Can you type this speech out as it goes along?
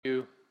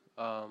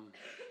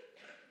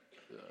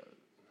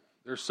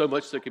There's so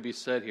much that could be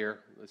said here.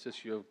 This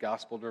issue of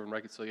gospel-driven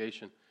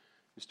reconciliation.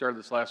 We started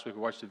this last week.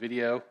 We watched a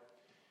video,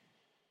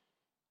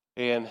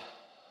 and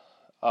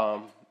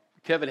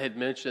Kevin had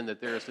mentioned that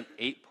there is an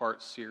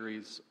 8-part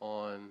series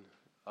on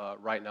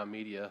Right Now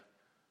Media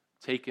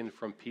taken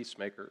from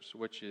Peacemakers,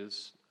 which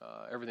is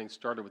everything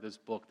started with this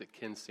book that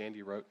Ken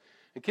Sande wrote.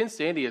 And Ken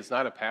Sande is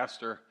not a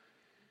pastor.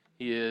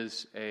 He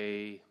is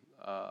a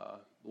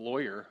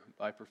lawyer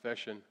by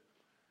profession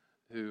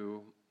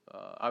who,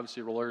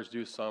 obviously lawyers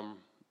do some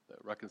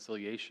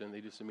reconciliation,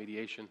 they do some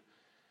mediation,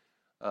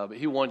 but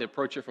he wanted to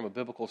approach it from a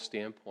biblical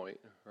standpoint,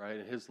 right?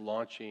 And his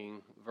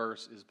launching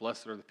verse is,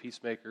 "Blessed are the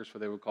peacemakers, for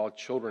they were called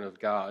children of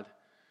God."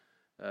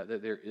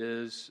 That there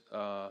is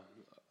a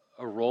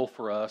role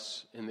for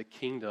us in the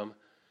kingdom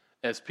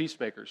as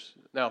peacemakers.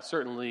 Now,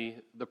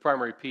 certainly, the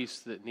primary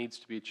peace that needs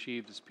to be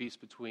achieved is peace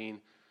between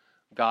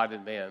God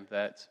and man.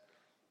 That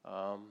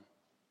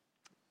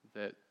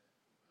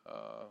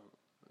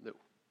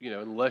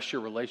unless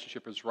your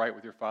relationship is right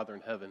with your Father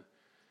in heaven,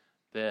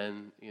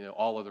 then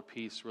all other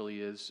peace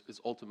really is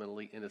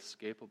ultimately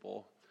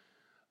inescapable.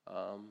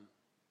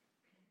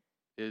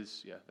 That's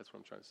what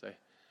I'm trying to say.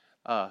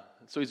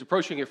 So he's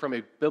approaching it from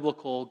a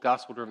biblical,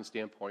 gospel-driven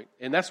standpoint,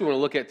 and that's what we're going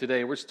to look at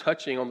today. We're just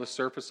touching on the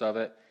surface of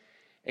it,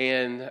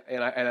 and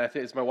I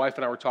think as my wife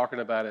and I were talking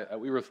about it,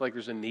 we were like,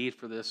 there's a need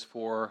for this,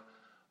 for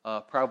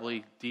probably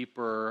a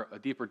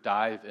deeper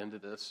dive into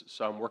this.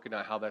 So I'm working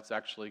out how that's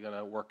actually going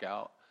to work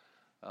out,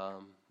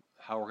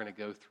 how we're going to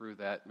go through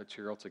that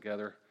material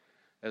together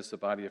as the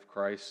body of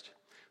Christ.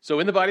 So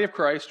in the body of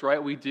Christ,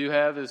 right, we do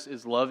have,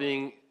 as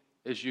loving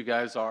as you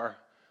guys are,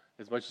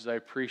 as much as I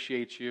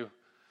appreciate you,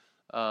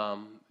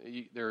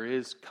 there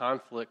is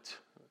conflict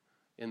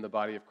in the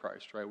body of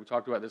Christ, right? We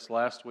talked about this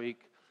last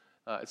week.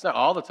 It's not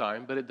all the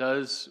time, but it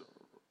does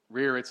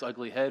rear its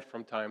ugly head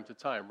from time to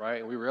time, right?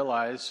 And we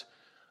realize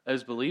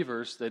as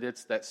believers that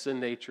it's that sin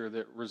nature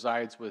that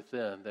resides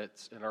within,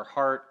 that's in our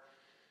heart,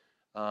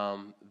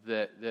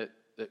 that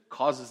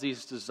causes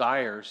these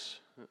desires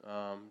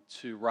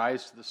to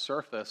rise to the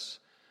surface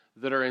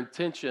that are in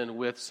tension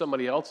with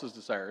somebody else's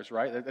desires,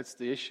 right? That's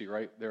the issue,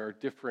 right? There are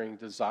differing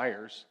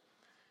desires.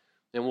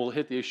 And we'll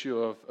hit the issue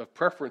of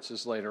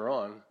preferences later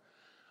on.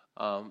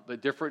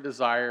 But different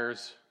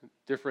desires,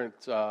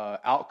 different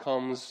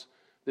outcomes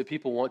that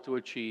people want to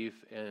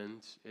achieve,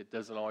 and it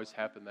doesn't always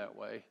happen that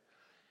way.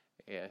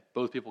 And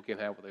both people can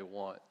have what they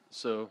want.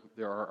 So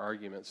there are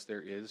arguments,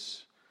 there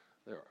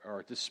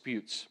are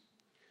disputes.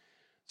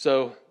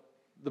 So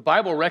the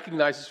Bible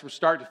recognizes from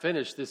start to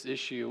finish this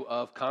issue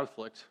of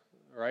conflict,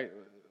 right?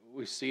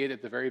 We see it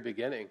at the very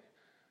beginning,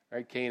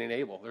 right? Cain and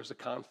Abel, there's a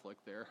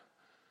conflict there.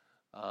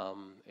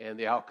 And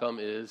the outcome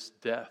is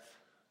death,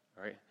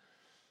 right?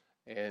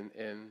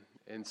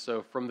 And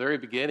so from the very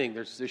beginning,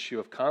 there's this issue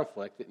of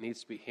conflict that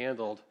needs to be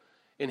handled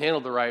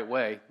the right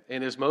way.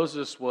 And as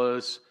Moses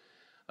was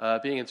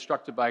being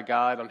instructed by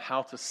God on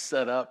how to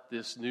set up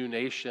this new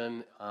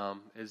nation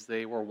as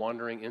they were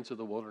wandering into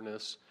the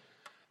wilderness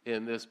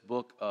in this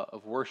book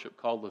of worship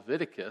called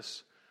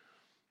Leviticus,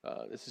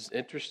 this is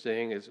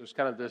interesting. It was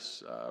kind of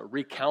this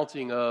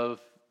recounting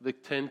of the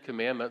Ten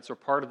Commandments, or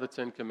part of the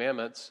Ten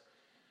Commandments.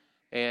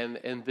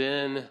 And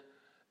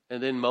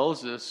then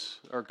Moses,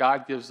 or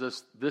God, gives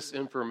us this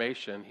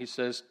information. He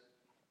says,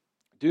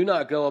 "Do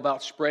not go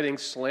about spreading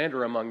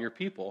slander among your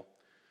people.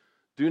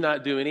 Do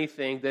not do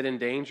anything that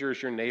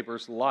endangers your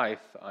neighbor's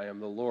life. I am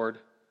the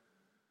Lord.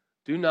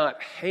 Do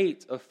not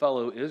hate a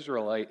fellow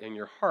Israelite in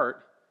your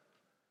heart.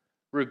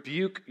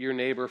 Rebuke your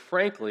neighbor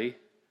frankly,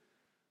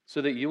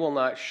 so that you will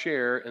not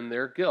share in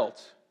their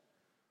guilt.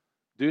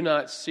 Do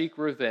not seek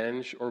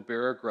revenge or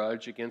bear a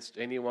grudge against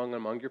anyone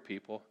among your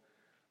people.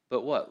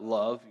 But what?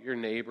 Love your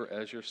neighbor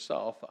as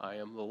yourself. I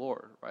am the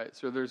Lord," right?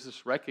 So there's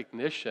this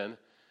recognition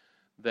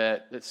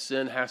that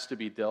sin has to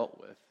be dealt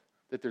with,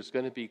 that there's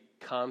going to be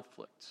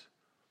conflict.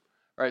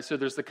 Right? So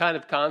there's the kind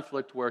of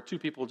conflict where two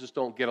people just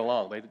don't get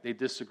along. They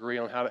disagree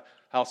on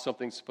how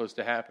something's supposed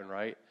to happen,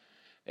 right?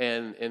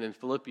 And in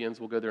Philippians,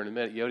 we'll go there in a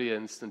minute, Euodia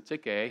and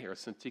Syntyche, or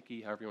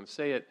Syntyche, however you want to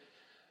say it,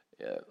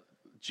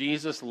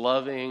 Jesus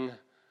loving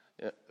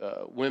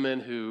women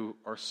who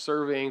are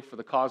serving for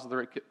the cause of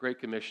the Great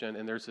Commission,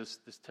 and there's this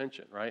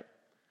tension, right?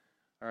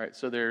 All right,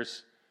 so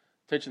there's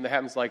tension that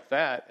happens like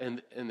that,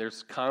 and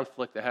there's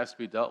conflict that has to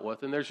be dealt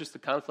with, and there's just the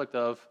conflict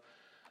of,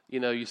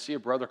 you see a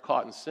brother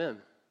caught in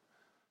sin,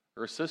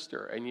 or a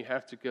sister, and you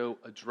have to go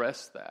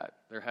address that.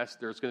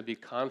 There's going to be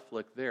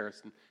conflict there,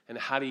 and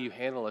how do you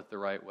handle it the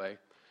right way?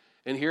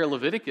 And here in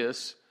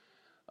Leviticus,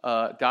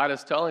 God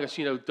is telling us,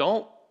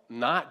 don't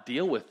not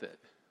deal with it.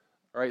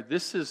 All right,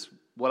 this is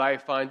what I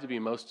find to be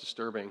most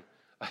disturbing,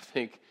 I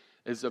think,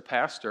 as a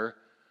pastor,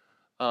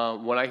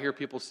 when I hear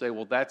people say,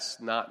 well, that's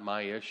not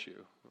my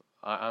issue.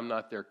 I'm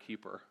not their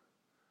keeper.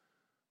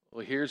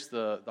 Well, here's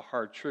the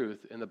hard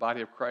truth. In the body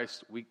of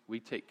Christ, we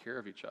take care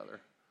of each other.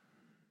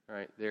 All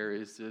right, there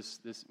is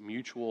this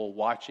mutual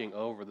watching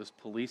over, this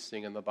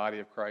policing in the body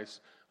of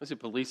Christ. When I say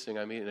policing,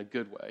 I mean in a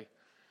good way.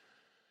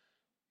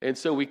 And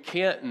so we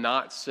can't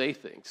not say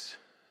things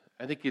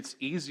I think it's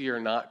easier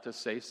not to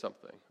say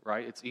something,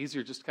 right? It's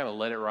easier just to kind of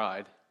let it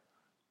ride,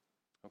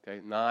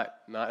 okay? Not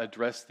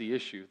address the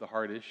issue, the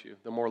hard issue.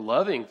 The more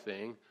loving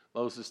thing,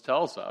 Moses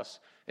tells us,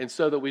 and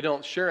so that we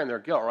don't share in their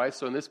guilt, right?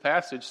 So in this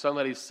passage,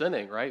 somebody's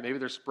sinning, right? Maybe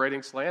they're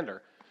spreading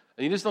slander,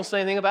 and you just don't say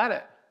anything about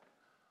it.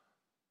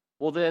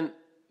 Well, then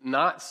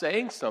not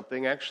saying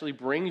something actually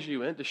brings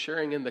you into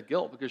sharing in the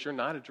guilt because you're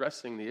not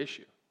addressing the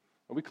issue.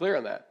 Are we clear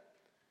on that?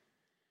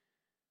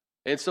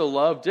 And so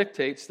love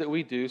dictates that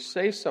we do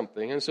say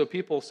something. And so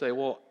people say,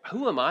 well,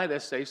 who am I to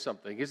say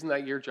something? Isn't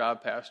that your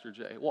job, Pastor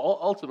Jay? Well,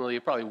 ultimately,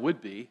 it probably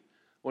would be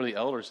one of the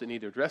elders that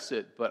need to address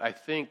it. But I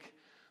think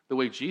the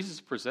way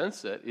Jesus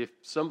presents it, if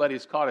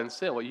somebody's caught in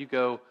sin, well, you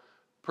go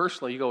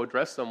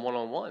address them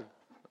one-on-one.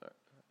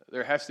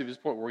 There has to be this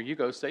point where you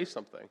go say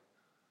something.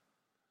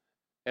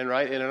 And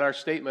in our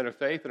statement of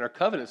faith, in our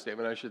covenant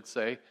statement, I should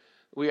say,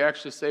 we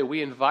actually say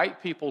we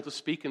invite people to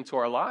speak into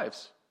our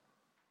lives,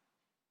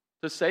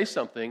 to say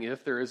something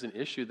if there is an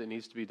issue that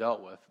needs to be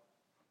dealt with.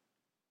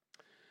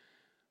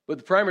 But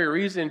the primary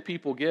reason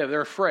people give,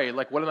 they're afraid,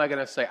 like, what am I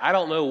going to say? I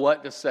don't know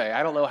what to say.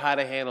 I don't know how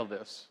to handle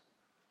this.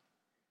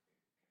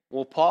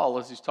 Well, Paul,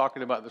 as he's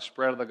talking about the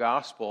spread of the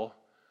gospel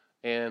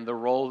and the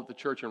role that the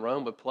church in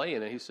Rome would play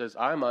in it, he says,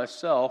 I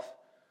myself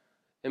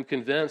am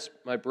convinced,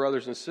 my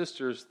brothers and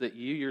sisters, that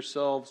you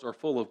yourselves are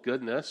full of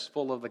goodness,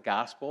 full of the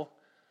gospel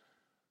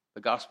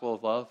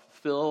of love,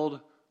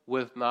 filled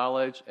with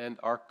knowledge, and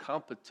are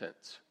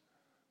competent.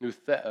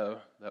 Nutheo,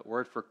 that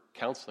word for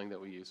counseling that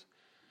we use.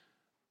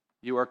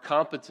 You are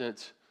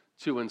competent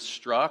to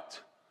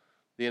instruct,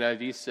 the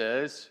NIV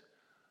says.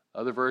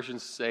 Other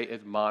versions say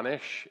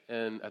admonish,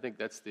 and I think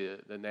that's the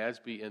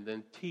NASB, and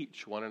then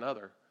teach one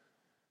another.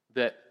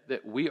 That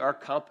we are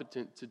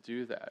competent to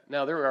do that.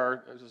 Now,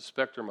 there's a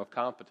spectrum of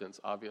competence,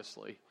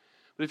 obviously.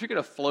 But if you're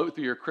going to float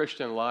through your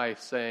Christian life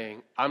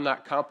saying, I'm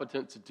not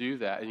competent to do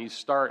that, and you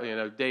start,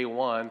 day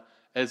one,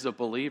 as a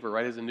believer,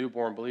 right, as a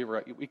newborn believer,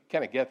 right, we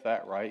kind of get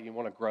that, right? You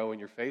want to grow in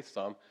your faith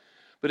some.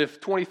 But if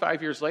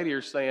 25 years later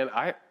you're saying,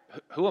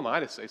 who am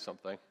I to say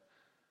something?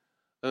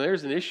 Then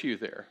there's an issue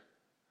there.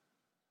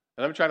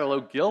 And I'm trying to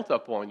load guilt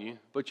up on you,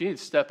 but you need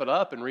to step it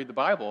up and read the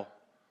Bible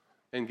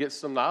and get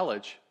some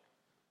knowledge.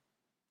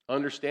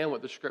 Understand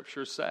what the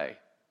Scriptures say.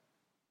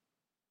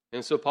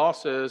 And so Paul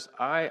says,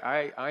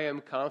 I am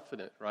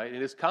confident, right?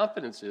 And his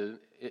confidence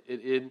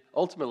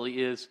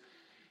ultimately is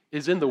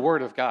in the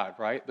Word of God,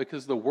 right?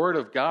 Because the Word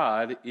of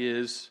God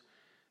is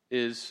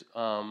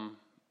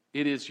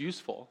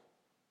useful,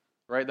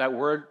 right? That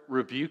word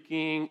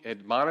rebuking,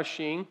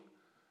 admonishing,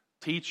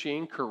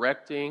 teaching,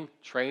 correcting,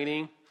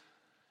 training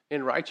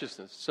in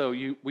righteousness. So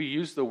we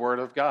use the Word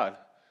of God.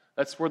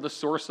 That's where the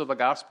source of the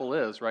gospel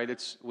is, right?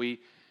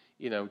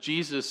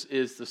 Jesus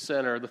is the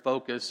center, the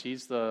focus.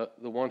 He's the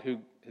one who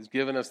has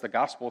given us the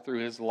gospel through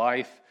his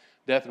life,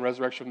 death, and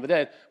resurrection from the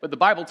dead. But the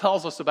Bible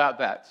tells us about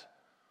that.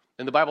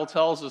 And the Bible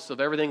tells us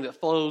of everything that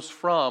flows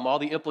from, all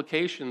the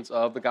implications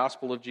of the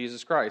gospel of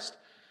Jesus Christ.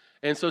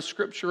 And so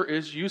Scripture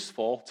is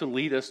useful to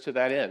lead us to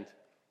that end.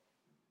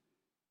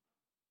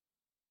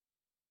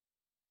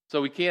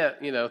 So we can't,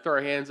 throw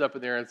our hands up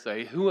in there and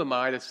say, who am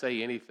I to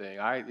say anything?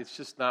 It's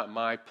just not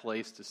my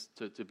place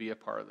to be a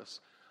part of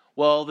this.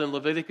 Well, then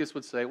Leviticus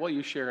would say, well,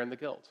 you share in the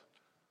guilt.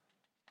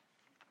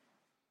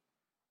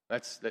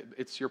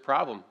 It's your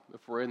problem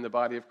if we're in the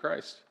body of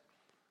Christ.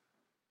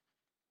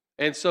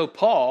 And so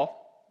Paul,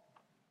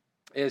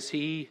 as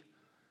he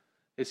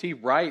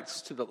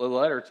writes to the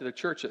letter to the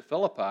church at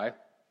Philippi,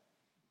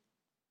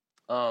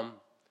 I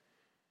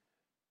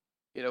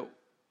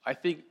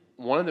think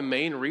one of the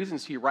main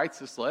reasons he writes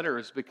this letter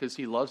is because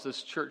he loves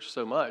this church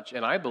so much,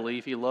 and I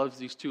believe he loves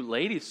these two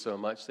ladies so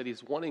much that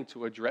he's wanting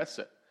to address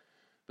it.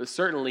 But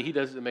certainly he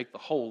doesn't make the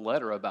whole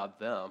letter about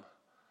them,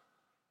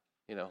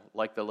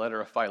 like the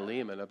letter of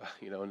Philemon about,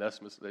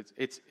 Onesimus.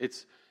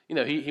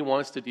 He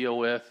wants to deal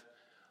with,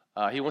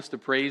 he wants to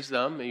praise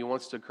them, and he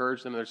wants to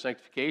encourage them in their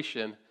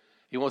sanctification.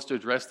 He wants to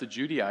address the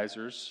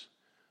Judaizers.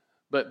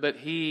 But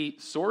he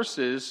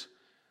sources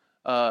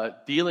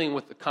dealing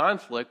with the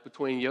conflict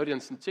between Euodia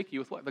and Syntyche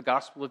with what? The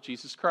gospel of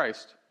Jesus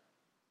Christ.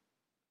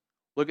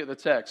 Look at the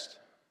text.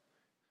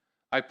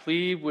 I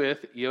plead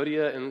with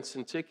Euodia and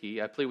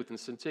Syntyche,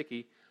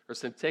 or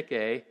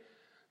Syntyche,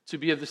 to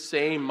be of the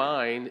same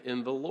mind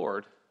in the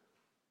Lord.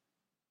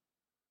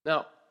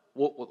 Now,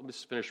 let me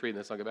just finish reading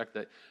this. I'll get back to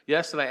that.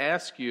 Yes, and I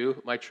ask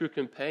you, my true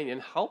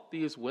companion, help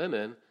these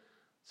women,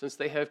 since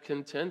they have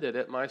contended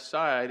at my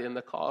side in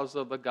the cause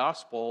of the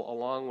gospel,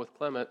 along with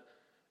Clement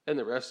and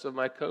the rest of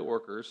my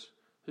co-workers,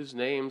 whose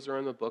names are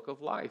in the book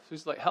of life.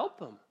 He's like, help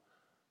them.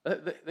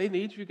 They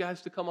need you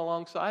guys to come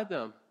alongside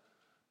them.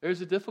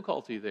 There's a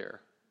difficulty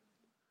there.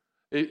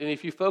 And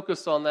if you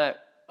focus on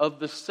that, of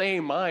the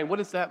same mind, what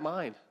is that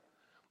mind?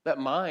 That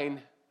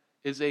mind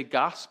is a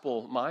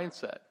gospel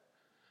mindset.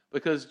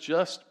 Because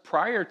just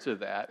prior to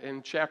that,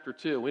 in chapter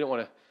 2, we don't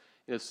want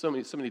to, so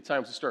many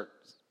times we start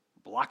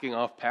blocking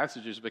off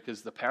passages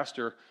because the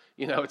pastor,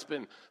 it's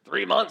been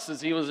 3 months since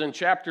he was in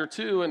chapter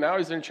 2, and now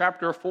he's in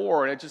chapter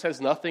 4, and it just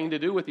has nothing to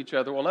do with each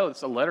other. Well, no,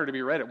 it's a letter to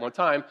be read at one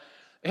time.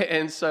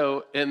 And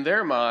so in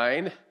their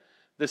mind,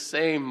 the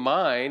same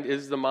mind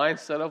is the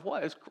mindset of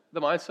what? It's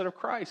the mindset of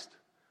Christ.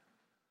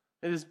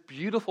 In this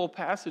beautiful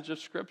passage of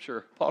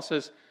Scripture, Paul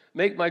says,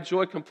 make my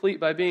joy complete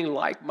by being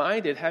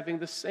like-minded, having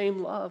the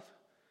same love,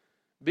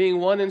 being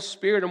one in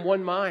spirit and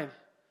one mind.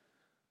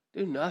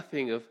 Do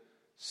nothing of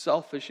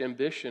selfish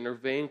ambition or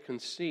vain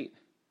conceit.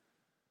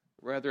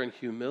 Rather, in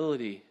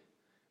humility,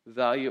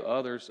 value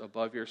others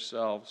above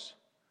yourselves,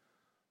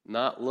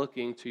 not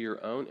looking to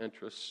your own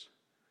interests,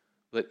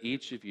 but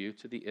each of you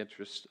to the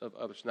interest of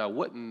others. Now,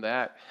 wouldn't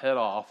that head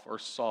off or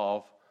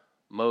solve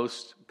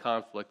most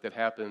conflict that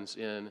happens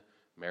in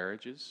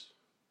marriages?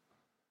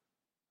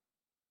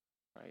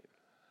 Right?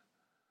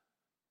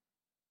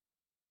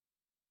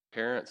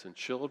 Parents and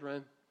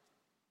children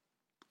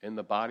in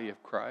the body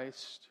of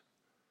Christ.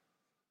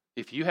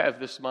 If you have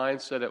this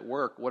mindset at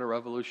work, what a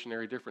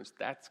revolutionary difference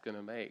that's going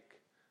to make.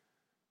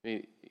 I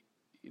mean,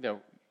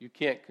 you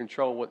can't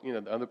control what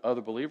the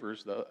other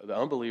believers, the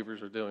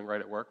unbelievers are doing right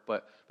at work,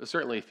 but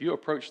certainly if you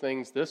approach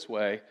things this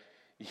way,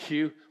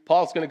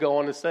 Paul's going to go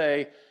on to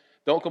say,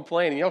 don't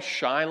complain, and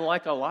shine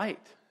like a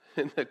light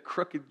in the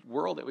crooked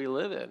world that we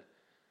live in.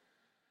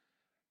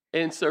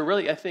 And so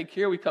really, I think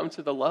here we come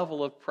to the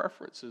level of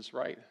preferences,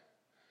 right?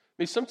 I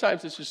mean,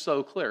 sometimes it's just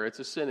so clear. It's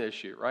a sin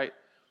issue, right?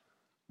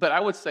 But I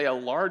would say a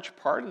large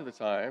part of the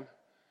time,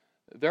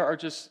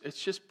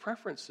 it's just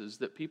preferences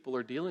that people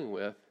are dealing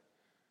with.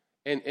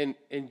 And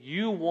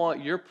you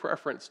want your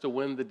preference to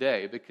win the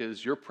day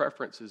because your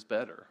preference is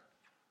better.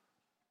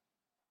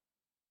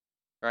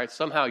 Right?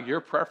 Somehow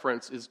your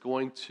preference is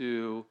going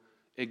to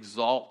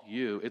exalt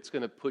you. It's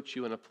going to put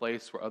you in a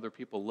place where other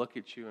people look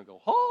at you and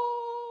go,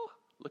 oh,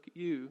 look at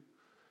you.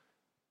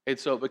 And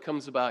so it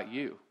becomes about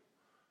you.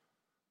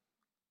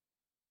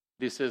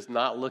 This is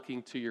not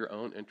looking to your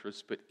own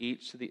interests, but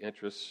each to the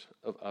interests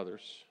of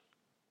others.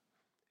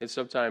 And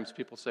sometimes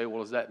people say,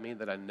 well, does that mean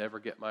that I never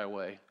get my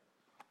way?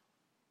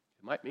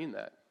 It might mean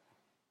that.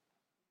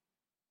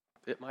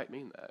 It might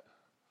mean that.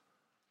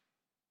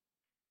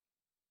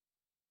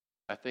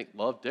 I think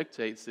love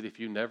dictates that if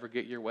you never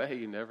get your way,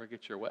 you never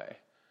get your way.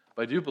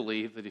 But I do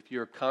believe that if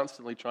you're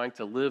constantly trying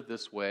to live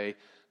this way,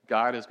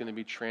 God is going to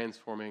be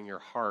transforming your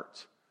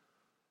heart.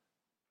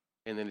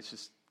 And then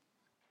it's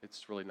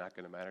really not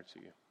going to matter to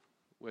you,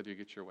 whether you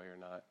get your way or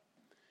not.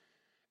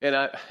 And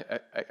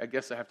I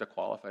guess I have to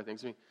qualify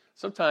things. I mean,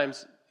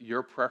 sometimes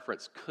your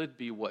preference could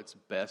be what's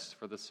best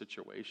for the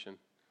situation.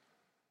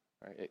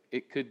 Right?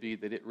 It could be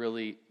that it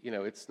really,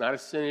 it's not a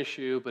sin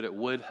issue, but it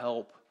would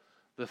help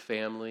the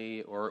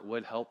family or it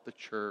would help the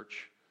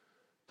church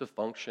to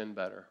function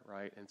better,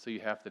 right? And so you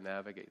have to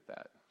navigate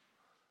that.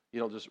 You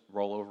don't just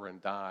roll over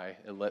and die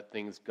and let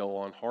things go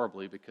on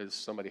horribly because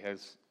somebody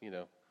has,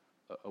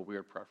 a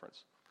weird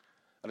preference.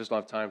 I just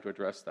don't have time to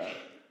address that.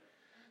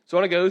 So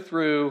I want to go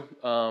through,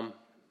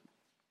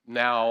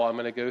 now I'm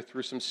going to go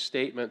through some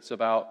statements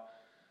about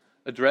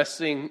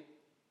addressing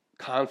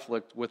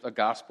conflict with a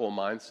gospel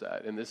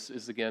mindset. And this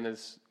is, again,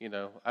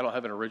 I don't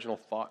have an original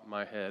thought in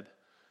my head,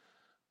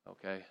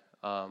 okay?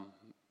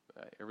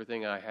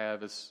 Everything I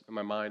have in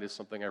my mind is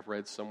something I've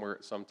read somewhere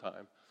at some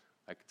time.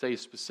 I can tell you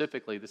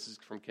specifically, this is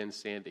from Ken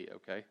Sande,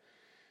 okay?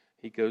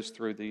 He goes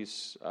through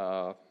these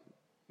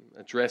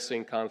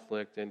addressing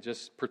conflict and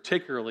just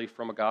particularly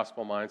from a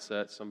gospel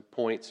mindset, some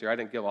points here. I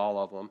didn't give all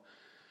of them.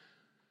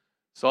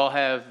 So I'll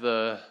have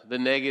the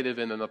negative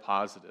and then the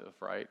positive,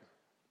 right?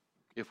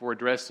 If we're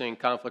addressing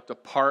conflict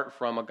apart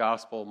from a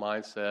gospel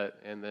mindset,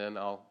 and then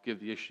I'll give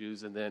the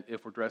issues, and then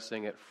if we're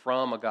addressing it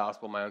from a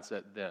gospel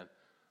mindset, then.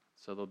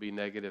 So there'll be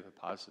negative and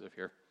positive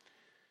here.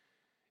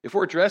 If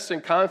we're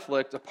addressing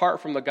conflict apart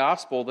from the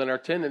gospel, then our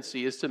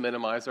tendency is to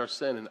minimize our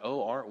sin. And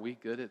aren't we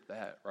good at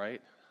that,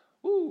 right?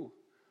 Woo!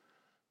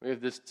 We have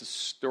this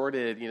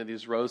distorted,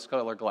 these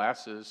rose-colored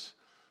glasses,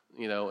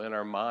 in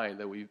our mind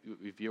that we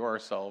view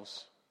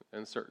ourselves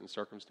in certain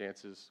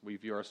circumstances. We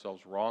view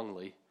ourselves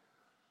wrongly.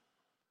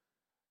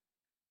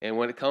 And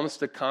when it comes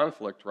to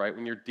conflict, right,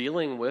 when you're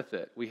dealing with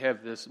it, we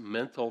have this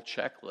mental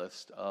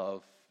checklist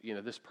of,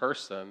 this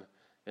person,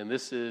 and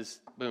this is,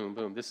 boom,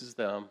 boom, this is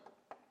them,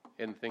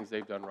 and things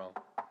they've done wrong.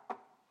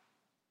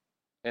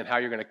 And how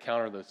you're going to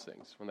counter those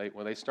things.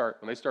 When they start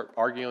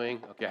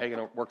arguing, okay, how are you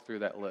going to work through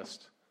that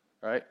list,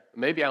 right?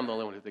 Maybe I'm the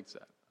only one who thinks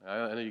that.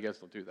 I know you guys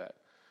don't do that.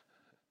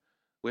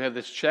 We have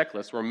this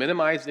checklist. We're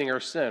minimizing our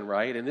sin,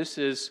 right? And this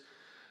is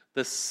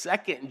the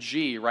second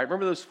G, right?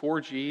 Remember those 4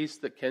 G's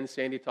that Ken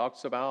Sande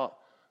talks about?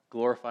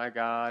 Glorify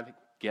God,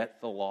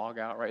 get the log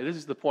out, right? This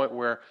is the point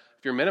where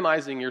if you're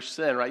minimizing your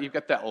sin, right, you've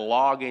got that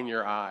log in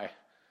your eye.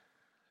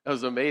 I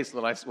was amazed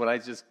when I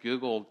just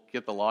Googled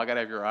get the log out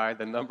of your eye.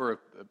 The number of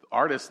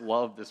artists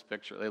love this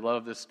picture. They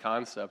love this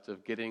concept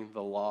of getting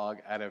the log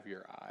out of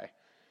your eye.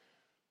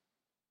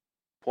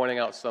 Pointing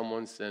out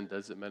someone's sin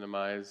doesn't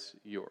minimize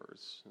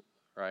yours,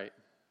 right?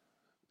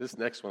 This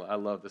next one, I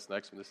love this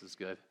next one. This is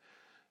good.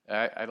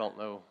 I don't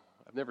know.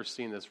 I've never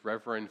seen this,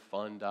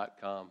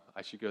 reverendfun.com.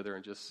 I should go there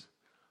and just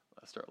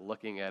start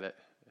looking at it,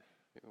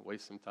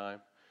 waste some time.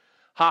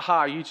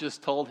 Ha, you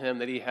just told him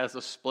that he has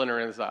a splinter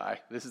in his eye.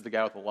 This is the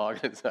guy with the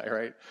log in his eye,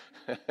 right?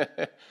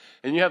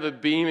 And you have a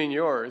beam in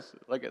yours.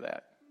 Look at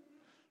that.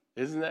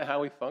 Isn't that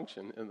how we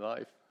function in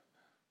life?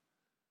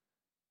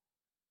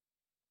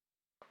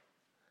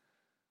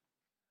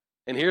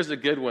 And here's a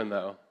good one,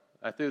 though.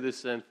 I threw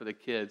this in for the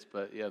kids,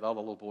 but yeah, all the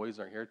little boys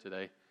aren't here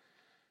today.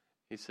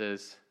 He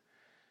says,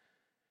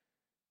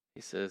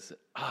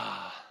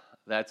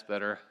 that's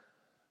better.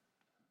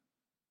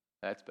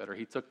 That's better.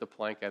 He took the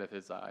plank out of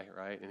his eye,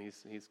 right? And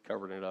he's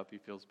covering it up. He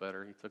feels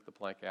better. He took the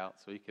plank out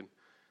so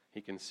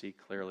he can see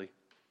clearly.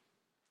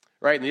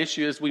 Right? And the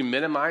issue is we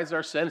minimize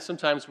our sin.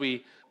 Sometimes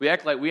we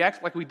act like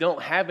we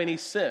don't have any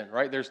sin,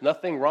 right? There's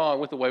nothing wrong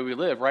with the way we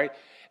live, right?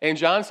 And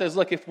John says,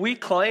 look, if we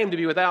claim to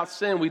be without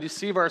sin, we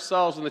deceive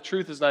ourselves and the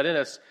truth is not in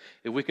us.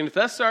 If we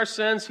confess our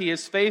sins, he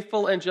is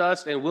faithful and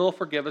just and will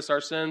forgive us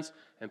our sins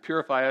and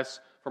purify us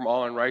from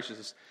all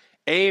unrighteousness.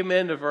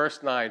 Amen to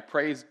verse 9.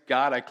 Praise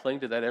God, I cling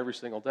to that every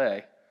single day.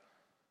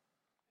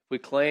 If we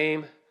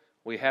claim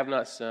we have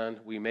not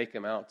sinned, we make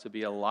him out to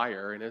be a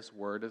liar, and his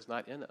word is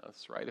not in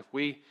us, right?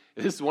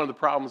 This is one of the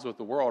problems with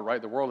the world,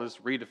 right? The world has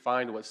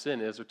redefined what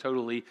sin is.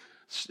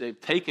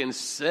 They've taken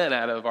sin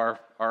out of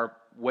our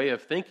way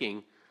of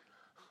thinking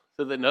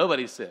so that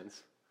nobody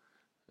sins.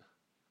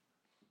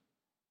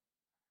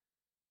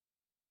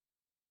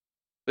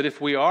 But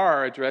if we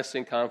are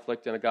addressing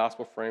conflict in a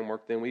gospel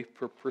framework, then we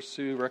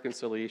pursue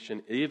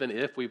reconciliation even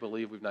if we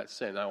believe we've not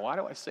sinned. Now, why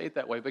do I say it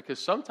that way? Because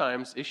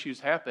sometimes issues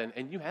happen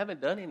and you haven't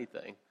done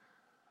anything.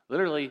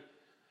 Literally,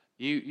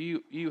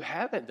 you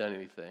haven't done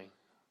anything.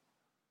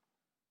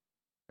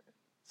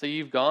 So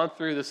you've gone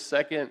through the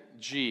second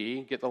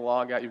G, get the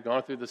log out, you've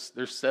gone through this,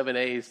 there's 7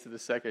 A's to the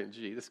second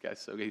G. This guy's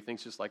so good, he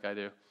thinks just like I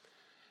do.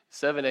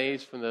 7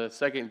 A's from the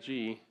second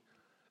G,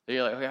 and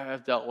you're like, okay,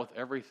 I've dealt with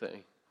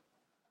everything.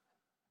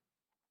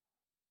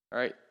 All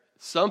right,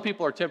 some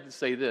people are tempted to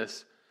say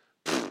this,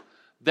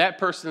 that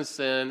person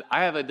sinned,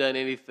 I haven't done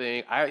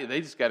anything,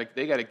 they got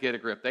to get a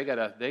grip,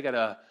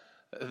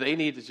 they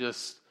need to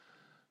just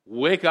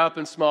wake up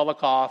and smell the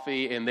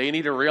coffee, and they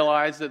need to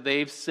realize that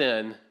they've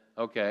sinned,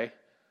 okay?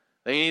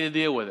 They need to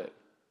deal with it.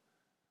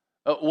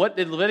 What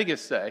did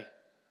Leviticus say?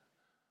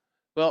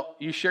 Well,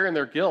 you share in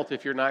their guilt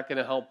if you're not going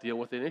to help deal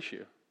with an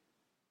issue.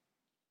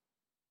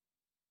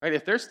 Right?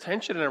 If there's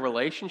tension in a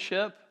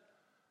relationship,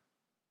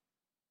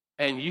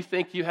 and you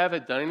think you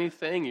haven't done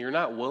anything, you're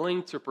not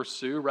willing to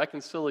pursue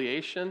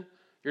reconciliation,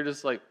 you're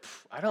just like,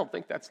 I don't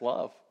think that's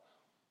love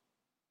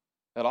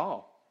at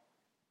all.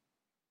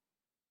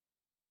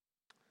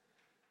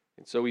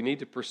 And so we need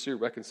to pursue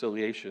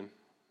reconciliation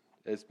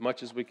as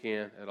much as we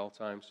can at all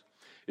times.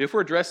 If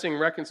we're addressing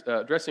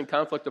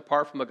conflict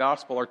apart from the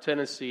gospel, our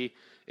tendency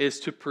is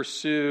to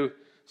pursue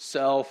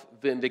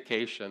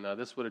self-vindication. Now,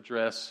 this would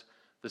address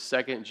the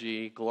second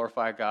G,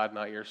 glorify God,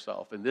 not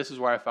yourself. And this is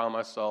where I found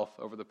myself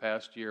over the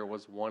past year,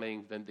 was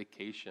wanting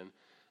vindication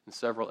in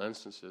several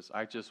instances.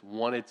 I just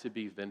wanted to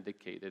be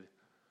vindicated.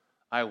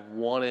 I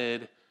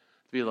wanted to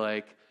be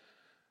like,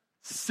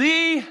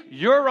 see,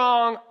 you're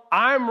wrong,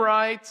 I'm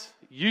right,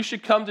 you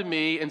should come to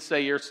me and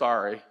say you're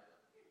sorry.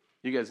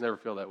 You guys never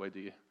feel that way,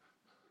 do you?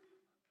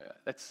 Yeah,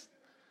 that's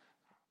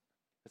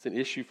an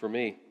issue for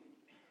me.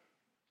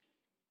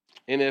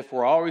 And if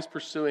we're always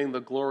pursuing the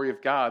glory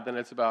of God, then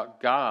it's about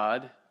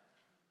God,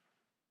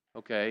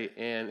 okay,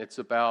 and it's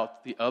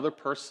about the other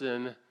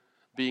person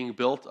being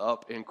built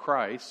up in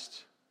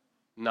Christ,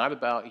 not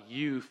about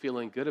you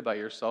feeling good about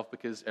yourself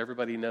because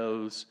everybody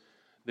knows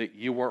that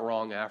you weren't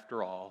wrong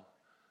after all,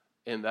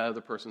 and that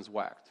other person's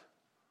whacked.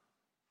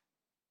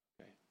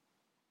 Okay.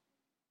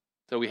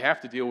 So we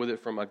have to deal with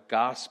it from a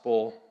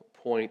gospel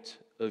point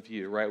of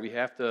view, right? We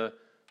have to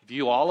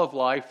view all of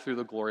life through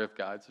the glory of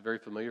God. It's a very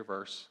familiar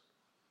verse.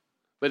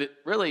 But it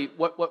really,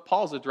 what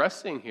Paul's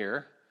addressing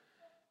here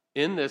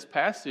in this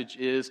passage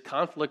is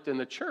conflict in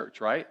the church,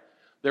 right?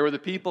 There were the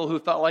people who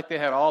felt like they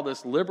had all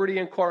this liberty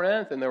in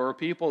Corinth, and there were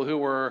people who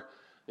were,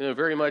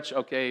 very much,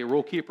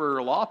 rule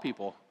keeper, law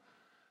people.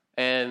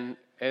 And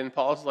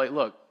Paul's like,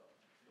 look,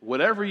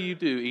 whatever you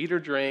do, eat or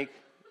drink,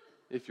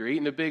 if you're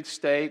eating a big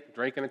steak,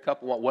 drinking a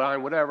cup of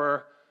wine,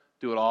 whatever,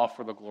 do it all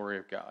for the glory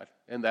of God.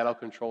 And that'll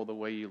control the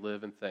way you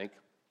live and think.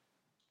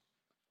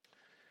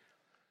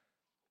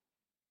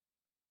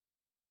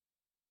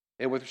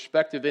 And with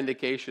respect to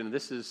vindication,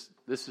 this is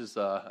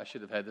I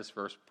should have had this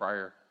verse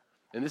prior.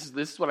 And this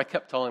is what I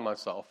kept telling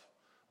myself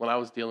when I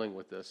was dealing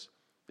with this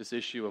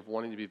issue of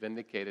wanting to be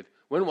vindicated.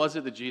 When was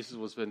it that Jesus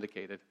was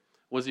vindicated?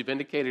 Was he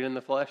vindicated in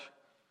the flesh?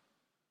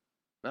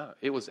 No,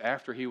 it was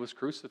after he was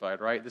crucified,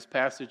 right? This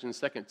passage in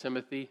 2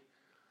 Timothy,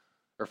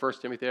 or 1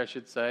 Timothy, I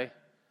should say,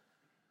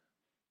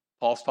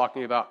 Paul's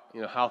talking about,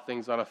 how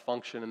things ought to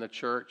function in the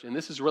church. And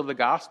this is really the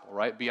gospel,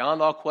 right?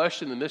 Beyond all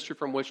question, the mystery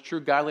from which true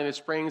godliness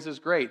springs is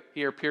great.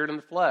 He appeared in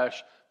the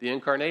flesh, the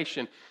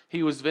incarnation.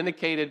 He was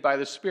vindicated by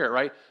the Spirit,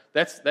 right?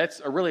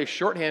 That's really a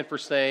shorthand for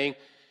saying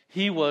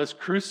he was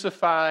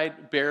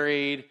crucified,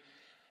 buried,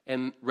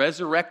 and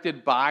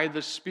resurrected by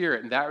the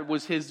Spirit. And that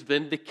was his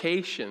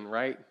vindication,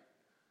 right?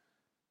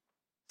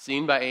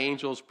 seen by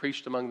angels,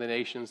 preached among the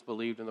nations,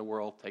 believed in the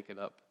world, taken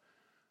up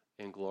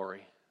in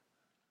glory.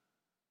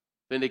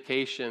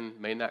 Vindication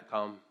may not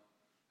come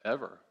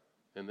ever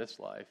in this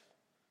life,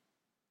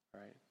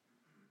 right?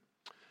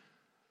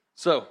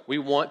 So we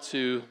want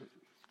to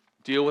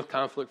deal with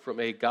conflict from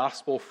a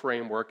gospel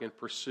framework and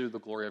pursue the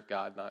glory of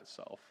God, not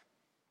self.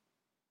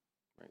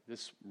 Right?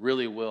 This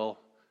really will,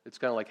 it's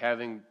kind of like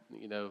having,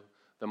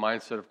 the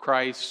mindset of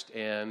Christ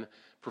and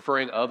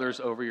preferring others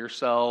over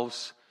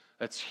yourselves.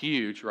 That's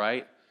huge,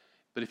 right?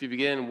 But if you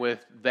begin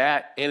with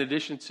that, in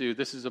addition to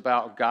this is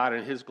about God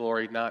and His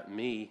glory, not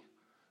me,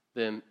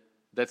 then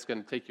that's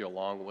going to take you a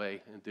long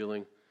way in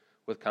dealing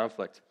with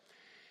conflict.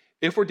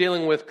 If we're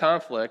dealing with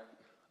conflict,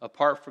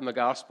 apart from the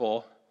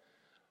gospel,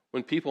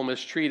 when people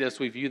mistreat us,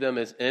 we view them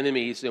as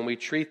enemies, and we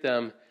treat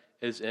them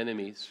as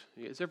enemies.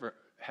 You guys ever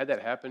had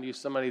that happen to you?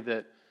 Somebody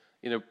that,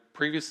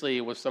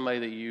 previously was somebody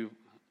that you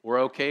were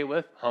okay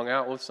with, hung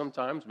out with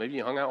sometimes. Maybe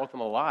you hung out with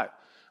them a lot.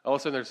 All of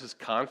a sudden there's this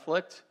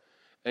conflict,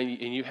 and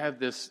you have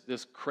this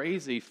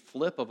crazy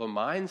flip of a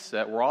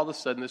mindset where all of a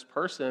sudden this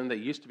person that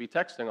used to be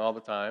texting all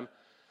the time,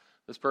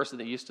 this person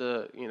that used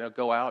to,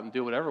 go out and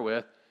do whatever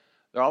with,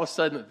 they're all of a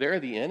sudden, they're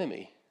the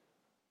enemy.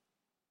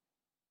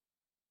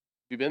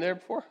 You been there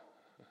before?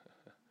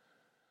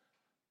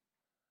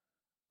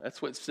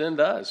 That's what sin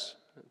does.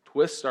 It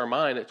twists our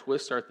mind. It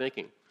twists our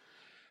thinking.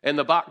 And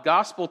the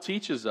gospel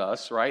teaches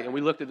us, right, and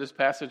we looked at this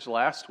passage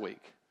last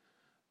week,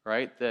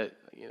 right, that,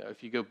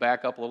 if you go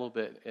back up a little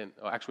bit, and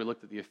actually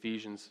looked at the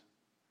Ephesians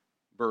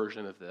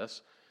version of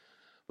this,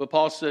 but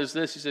Paul says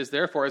this, he says,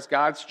 therefore, as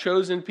God's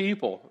chosen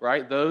people,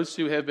 right, those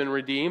who have been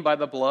redeemed by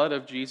the blood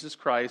of Jesus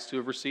Christ, who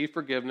have received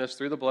forgiveness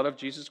through the blood of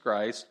Jesus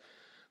Christ,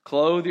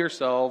 clothe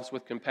yourselves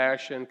with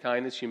compassion,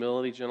 kindness,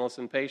 humility, gentleness,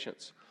 and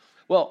patience.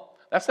 Well,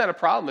 that's not a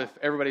problem if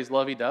everybody's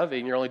lovey-dovey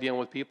and you're only dealing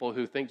with people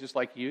who think just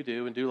like you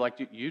do and do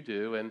like you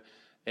do and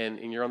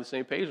you're on the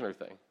same page and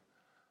everything.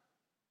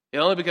 It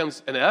only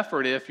becomes an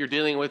effort if you're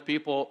dealing with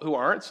people who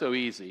aren't so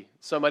easy,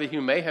 somebody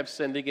who may have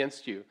sinned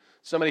against you,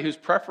 somebody whose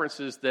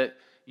preferences that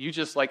you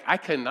just like, I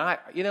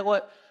cannot, you know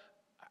what,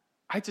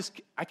 I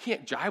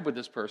can't jive with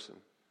this person.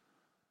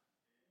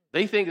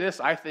 They think this,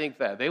 I think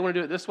that. They want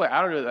to do it this way,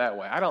 I don't do it that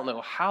way. I don't know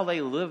how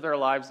they live their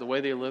lives the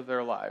way they live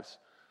their lives.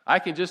 I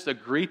can just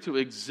agree to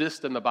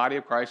exist in the body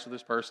of Christ with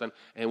this person,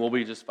 and we'll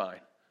be just fine.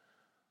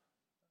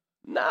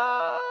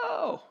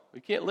 No,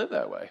 we can't live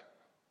that way.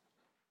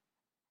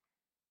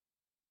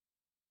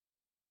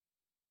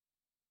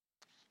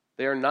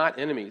 They are not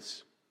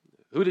enemies.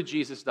 Who did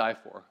Jesus die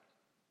for?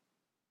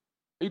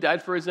 He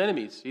died for his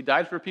enemies. He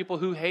died for people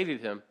who hated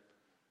him.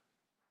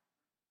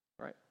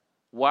 Right?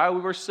 While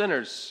we were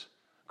sinners,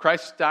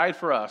 Christ died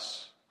for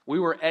us. We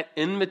were at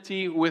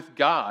enmity with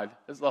God.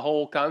 That's the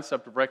whole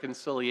concept of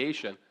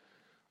reconciliation.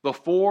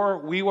 Before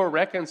we were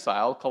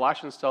reconciled,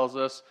 Colossians tells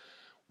us,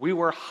 we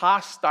were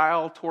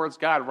hostile towards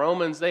God.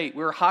 Romans 8,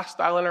 we were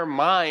hostile in our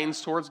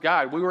minds towards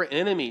God. We were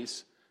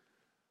enemies.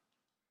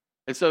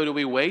 And so do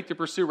we wait to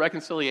pursue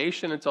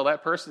reconciliation until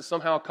that person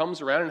somehow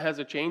comes around and has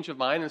a change of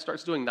mind and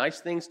starts doing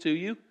nice things to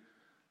you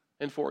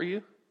and for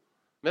you?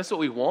 That's what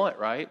we want,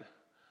 right?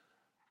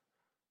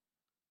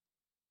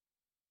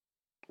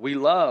 We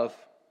love.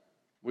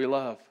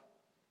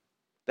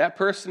 That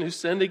person who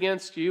sinned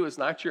against you is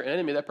not your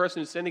enemy. That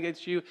person who sinned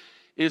against you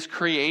is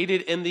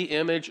created in the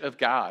image of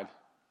God.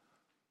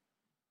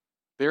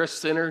 They're a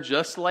sinner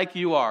just like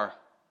you are.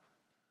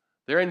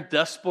 They're in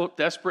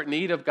desperate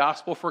need of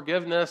gospel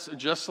forgiveness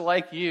just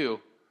like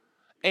you.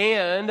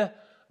 And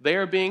they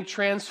are being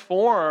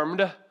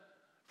transformed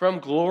from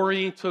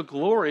glory to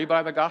glory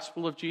by the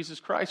gospel of Jesus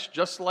Christ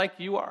just like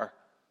you are.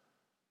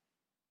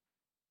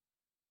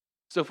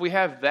 So if we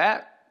have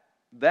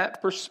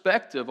that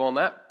perspective on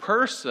that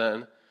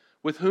person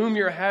with whom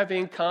you're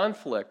having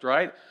conflict,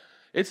 right?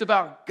 It's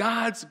about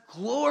God's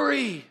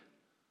glory.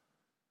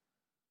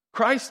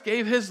 Christ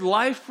gave his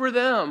life for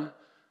them.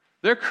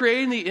 They're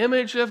creating the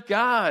image of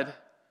God.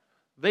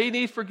 They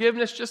need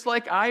forgiveness just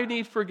like I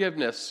need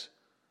forgiveness.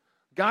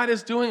 God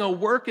is doing a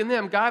work in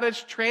them. God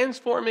is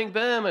transforming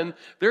them, and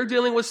they're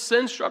dealing with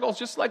sin struggles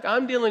just like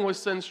I'm dealing with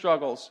sin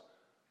struggles.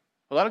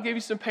 Well, that'll give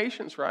you some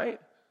patience, right?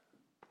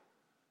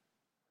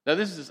 Now,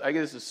 this is, I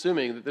guess,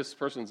 assuming that this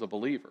person's a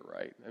believer,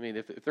 right? I mean,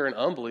 if they're an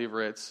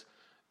unbeliever, it's,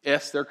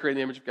 yes, they're creating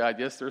the image of God.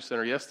 Yes, they're a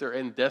sinner. Yes, they're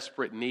in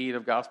desperate need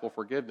of gospel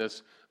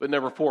forgiveness. But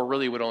number 4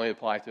 really would only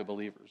apply to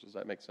believers. Does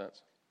that make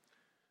sense?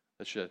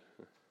 It should.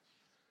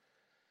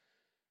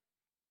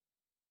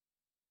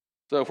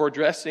 So if we're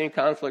addressing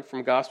conflict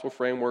from gospel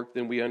framework,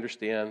 then we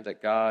understand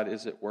that God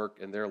is at work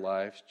in their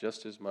lives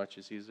just as much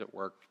as he's at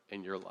work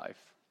in your life.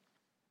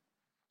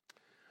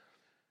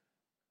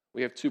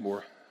 We have 2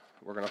 more.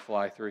 We're going to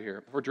fly through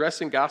here. If we're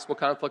addressing gospel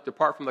conflict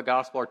apart from the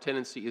gospel, our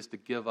tendency is to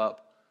give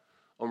up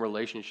on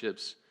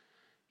relationships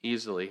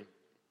easily.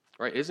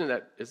 Right? Isn't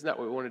that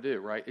what we want to do,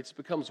 right? It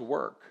becomes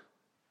work.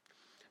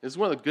 This is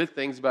one of the good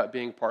things about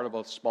being part of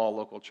a small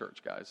local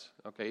church, guys.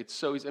 Okay, it's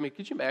so easy. I mean,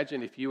 could you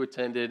imagine if you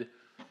attended,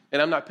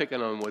 and I'm not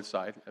picking on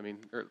Woodside. I mean,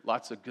 there are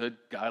lots of good,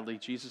 godly,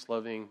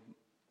 Jesus-loving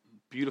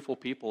beautiful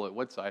people at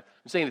Woodside.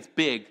 I'm saying it's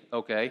big,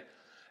 okay?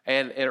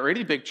 Or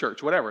any big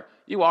church, whatever.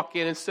 You walk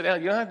in and sit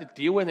down. You don't have to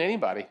deal with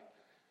anybody.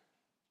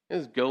 You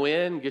just go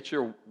in, get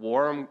your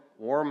warm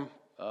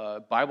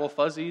Bible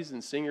fuzzies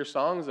and sing your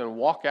songs and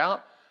walk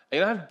out. And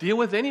you don't have to deal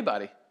with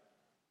anybody.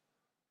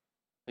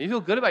 And you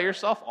feel good about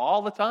yourself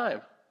all the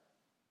time.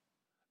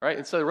 Right?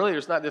 And so really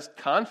there's not this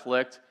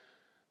conflict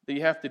that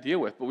you have to deal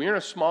with. But when you're in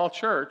a small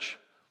church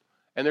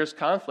and there's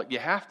conflict, you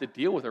have to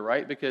deal with it,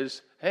 right?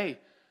 Because, hey,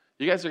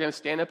 you guys are going to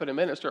stand up in a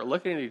minute and start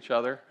looking at each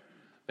other.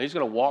 And he's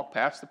going to walk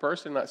past the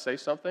person and not say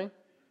something.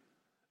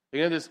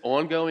 You know, this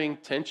ongoing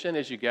tension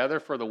as you gather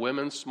for the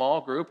women's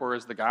small group or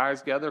as the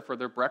guys gather for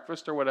their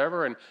breakfast or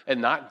whatever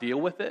and not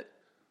deal with it.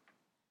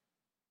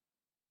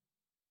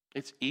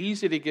 It's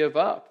easy to give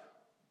up.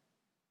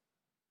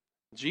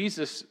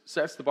 Jesus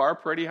sets the bar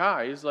pretty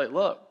high. He's like,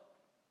 look,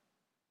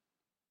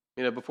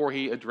 before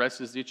he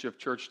addresses each of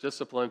church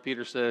discipline,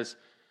 Peter says,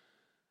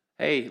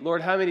 hey,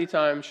 Lord, how many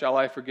times shall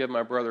I forgive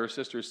my brother or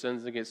sister's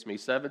sins against me?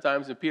 7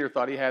 times? And Peter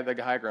thought he had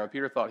the high ground.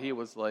 Peter thought he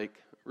was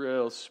like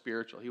real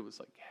spiritual. He was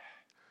like, yeah.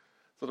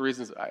 So the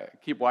reasons I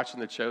keep watching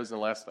The Chosen.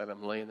 Last night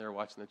I'm laying there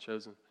watching The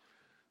Chosen.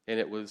 And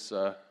it was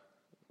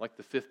like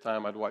the 5th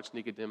time I'd watched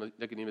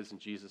Nicodemus and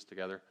Jesus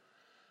together.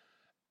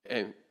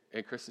 And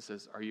Kristen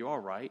says, are you all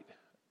right?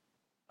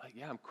 Like,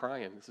 yeah, I'm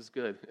crying. This is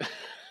good.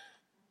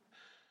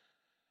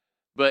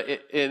 But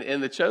in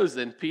The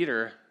Chosen,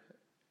 Peter,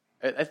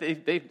 I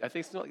think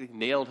it's not like he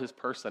nailed his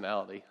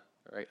personality.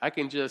 Right? I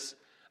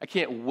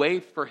can't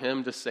wait for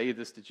him to say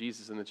this to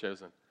Jesus in The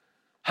Chosen.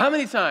 How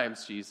many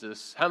times,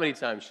 Jesus? How many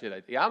times should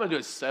I do? Yeah, I'm going to do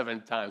it 7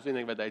 times. What do you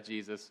think about that,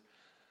 Jesus?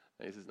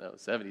 And he says, no,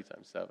 70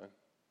 times 7.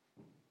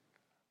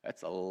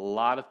 That's a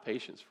lot of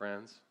patience,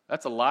 friends.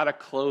 That's a lot of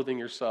clothing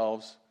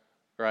yourselves,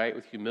 right,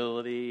 with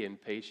humility and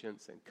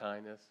patience and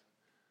kindness.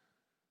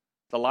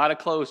 It's a lot of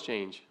clothes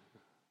change.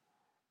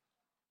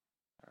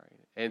 All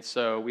right. And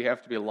so we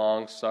have to be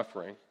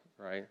long-suffering,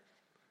 right?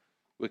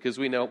 Because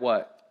we know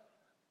what?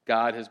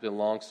 God has been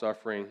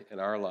long-suffering in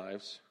our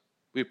lives.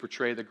 We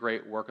portray the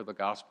great work of the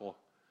gospel.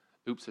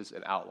 It's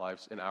in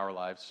our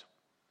lives.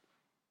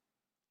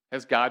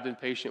 Has God been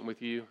patient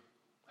with you?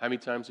 How many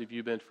times have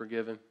you been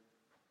forgiven?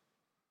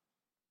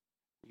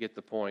 You get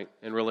the point.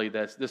 And really,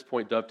 this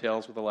point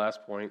dovetails with the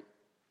last point.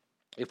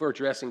 If we're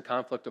addressing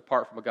conflict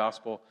apart from the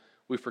gospel,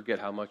 we forget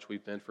how much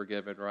we've been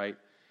forgiven, right?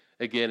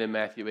 Again, in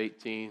Matthew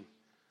 18,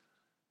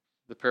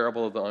 the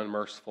parable of the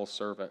unmerciful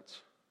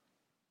servant.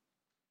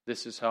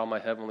 This is how my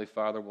heavenly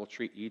Father will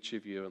treat each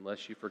of you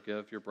unless you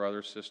forgive your brother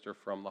or sister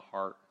from the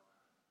heart.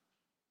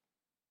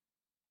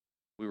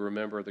 We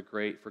remember the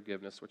great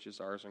forgiveness which is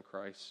ours in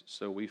Christ,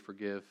 so we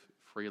forgive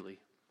freely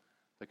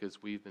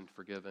because we've been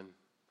forgiven.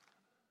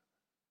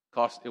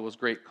 It was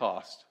great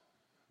cost,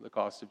 the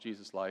cost of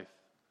Jesus' life,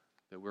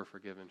 that we're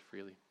forgiven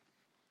freely.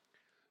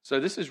 So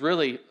this is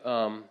really,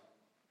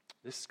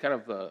 this is kind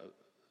of the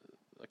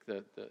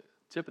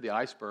tip of the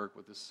iceberg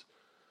with this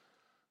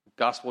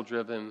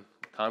gospel-driven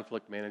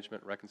conflict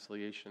management,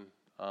 reconciliation.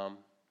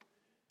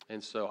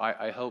 And so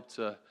I hope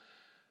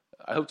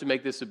to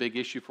make this a big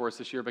issue for us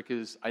this year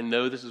because I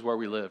know this is where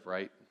we live,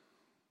 right?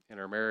 In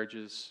our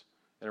marriages,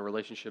 in our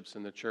relationships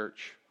in the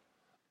church,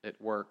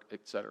 at work,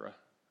 etc.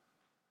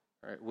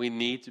 Right? We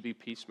need to be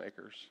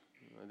peacemakers.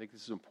 I think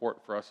this is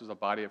important for us as a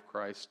body of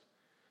Christ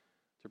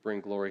to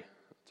bring glory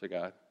to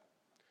God.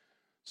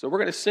 So we're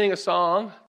going to sing a song